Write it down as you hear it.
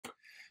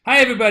Hi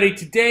everybody,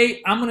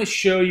 today I'm going to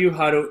show you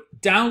how to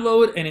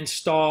download and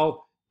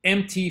install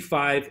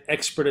MT5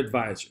 Expert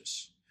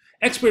Advisors.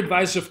 Expert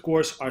Advisors, of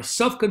course, are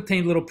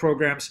self-contained little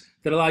programs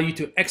that allow you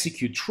to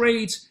execute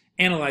trades,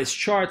 analyze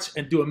charts,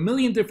 and do a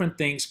million different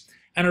things,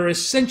 and are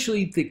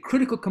essentially the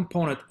critical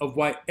component of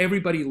why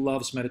everybody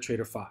loves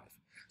MetaTrader 5.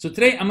 So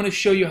today I'm going to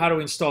show you how to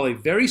install a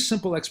very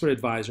simple Expert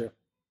Advisor,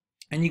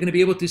 and you're going to be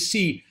able to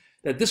see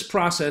that this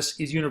process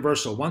is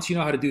universal. Once you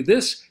know how to do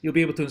this, you'll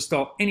be able to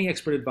install any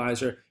Expert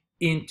Advisor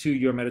into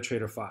your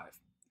MetaTrader 5.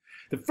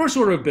 The first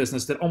order of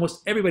business that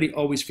almost everybody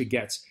always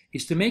forgets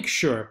is to make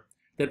sure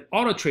that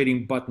auto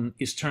trading button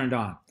is turned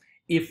on.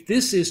 If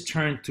this is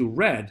turned to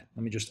red,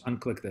 let me just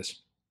unclick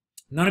this,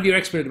 none of your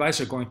Expert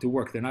Advisors are going to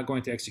work. They're not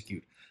going to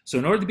execute. So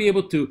in order to be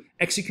able to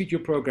execute your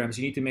programs,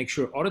 you need to make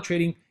sure auto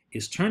trading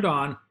is turned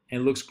on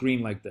and looks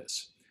green like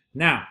this.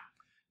 Now,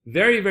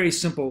 very, very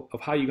simple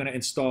of how you're going to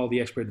install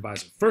the Expert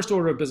Advisor. First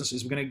order of business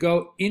is we're going to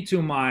go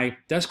into my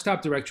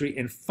desktop directory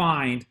and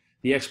find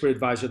the Expert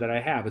Advisor that I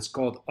have. It's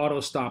called Auto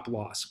Stop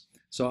Loss.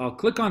 So I'll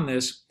click on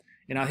this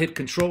and I'll hit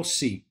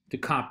Control-C to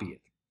copy it.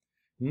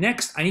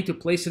 Next, I need to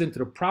place it into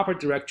the proper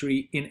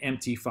directory in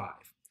MT5.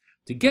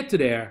 To get to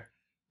there,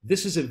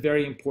 this is a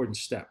very important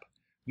step.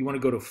 You want to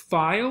go to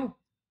File,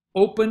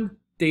 Open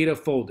Data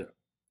Folder.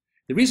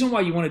 The reason why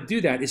you want to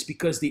do that is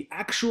because the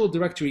actual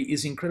directory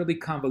is incredibly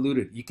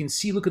convoluted. You can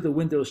see, look at the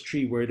Windows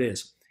tree where it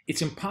is.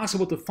 It's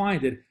impossible to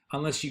find it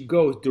unless you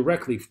go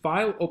directly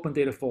File, Open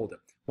Data Folder.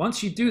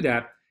 Once you do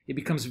that, it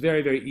becomes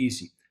very, very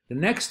easy. The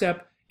next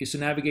step is to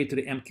navigate to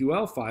the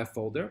MQL5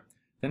 folder,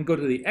 then go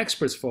to the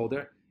Experts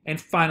folder, and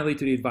finally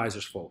to the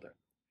Advisors folder.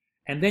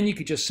 And then you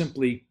could just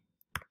simply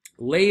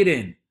lay it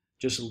in.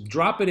 Just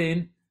drop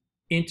it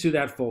into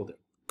that folder.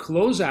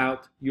 Close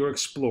out your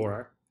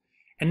Explorer,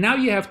 and now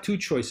you have two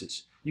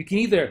choices. You can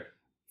either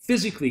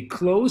physically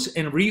close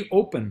and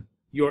reopen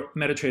your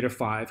MetaTrader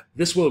 5.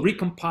 This will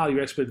recompile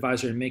your Expert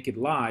Advisor and make it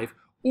live,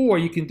 or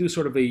you can do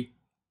sort of a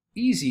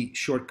easy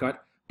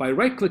shortcut by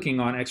right-clicking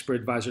on Expert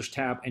Advisors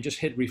tab and just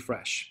hit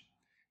refresh.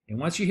 And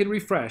once you hit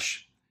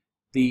refresh,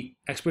 the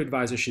Expert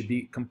Advisor should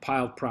be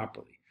compiled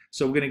properly.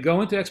 So we're going to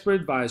go into Expert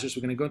Advisors,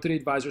 we're going to go into the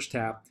Advisors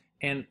tab,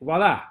 and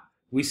voila,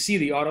 we see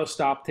the auto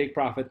stop take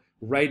profit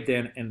right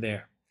then and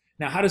there.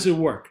 Now, how does it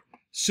work?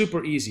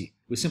 Super easy.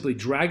 We simply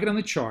drag it on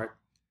the chart,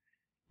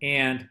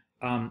 and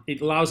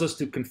it allows us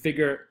to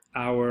configure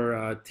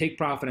our take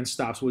profit and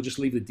stops. We'll just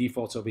leave the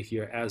defaults over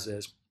here as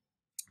is.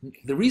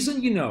 The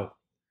reason you know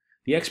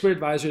the Expert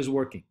Advisor is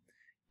working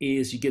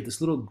is you get this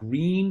little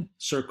green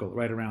circle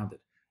right around it.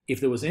 If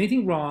there was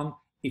anything wrong,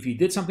 if you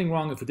did something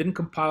wrong, if it didn't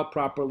compile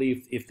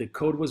properly, if the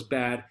code was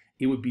bad,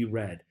 it would be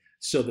red.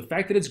 So the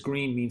fact that it's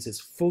green means it's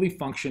fully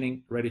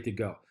functioning, ready to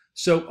go.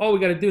 So all we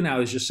got to do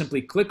now is just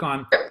simply click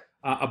on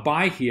a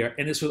buy here,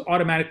 and this will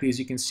automatically, as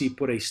you can see,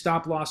 put a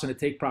stop loss and a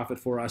take profit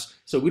for us,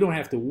 so we don't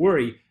have to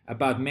worry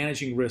about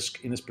managing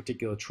risk in this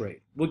particular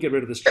trade. We'll get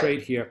rid of this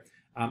trade here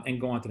and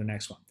go on to the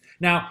next one.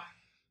 Now,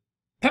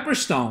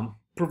 Pepperstone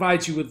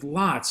provides you with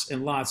lots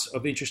and lots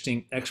of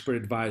interesting Expert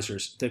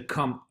Advisors that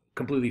come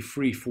completely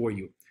free for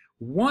you.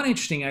 One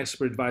interesting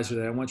Expert Advisor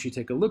that I want you to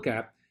take a look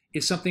at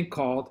is something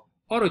called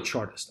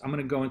Autochartist. I'm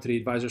going to go into the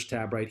Advisors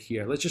tab right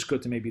here. Let's just go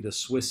to maybe the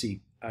Swissy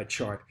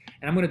chart,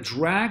 and I'm going to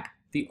drag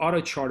the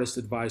Autochartist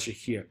Advisor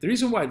here. The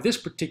reason why this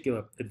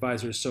particular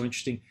advisor is so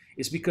interesting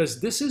is because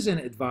this is an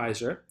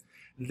advisor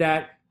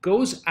that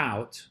goes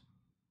out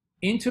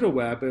into the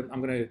web.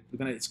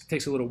 It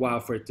takes a little while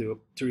for it to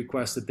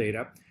request the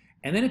data,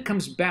 and then it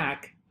comes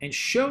back and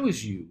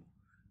shows you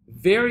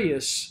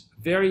various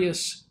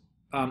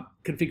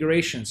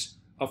configurations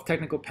of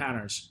technical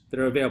patterns that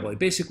are available. It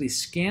basically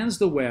scans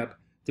the web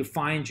to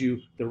find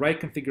you the right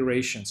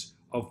configurations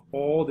of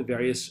all the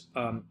various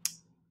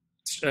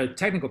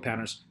technical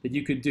patterns that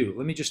you could do.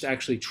 Let me just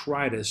actually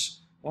try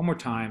this one more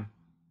time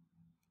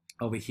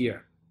over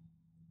here.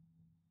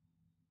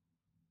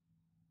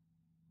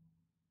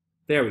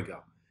 There we go.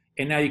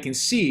 And now you can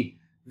see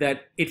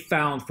that it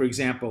found, for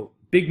example,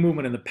 big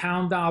movement in the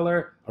pound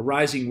dollar, a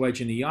rising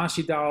wedge in the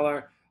Aussie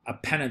dollar, a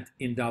pennant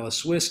in dollar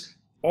Swiss,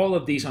 all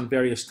of these on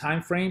various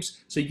time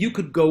frames. So you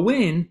could go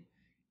in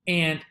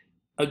and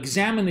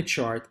examine the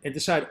chart and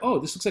decide, oh,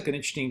 this looks like an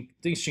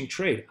interesting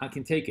trade. I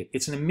can take it.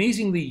 It's an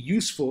amazingly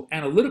useful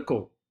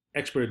analytical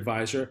Expert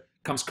Advisor.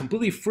 Comes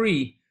completely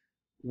free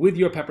with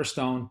your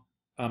Pepperstone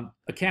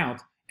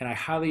account, and I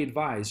highly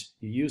advise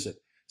you use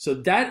it. So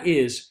that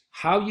is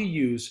how you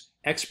use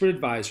Expert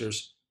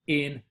Advisors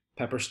in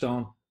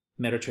Pepperstone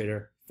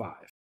MetaTrader 5.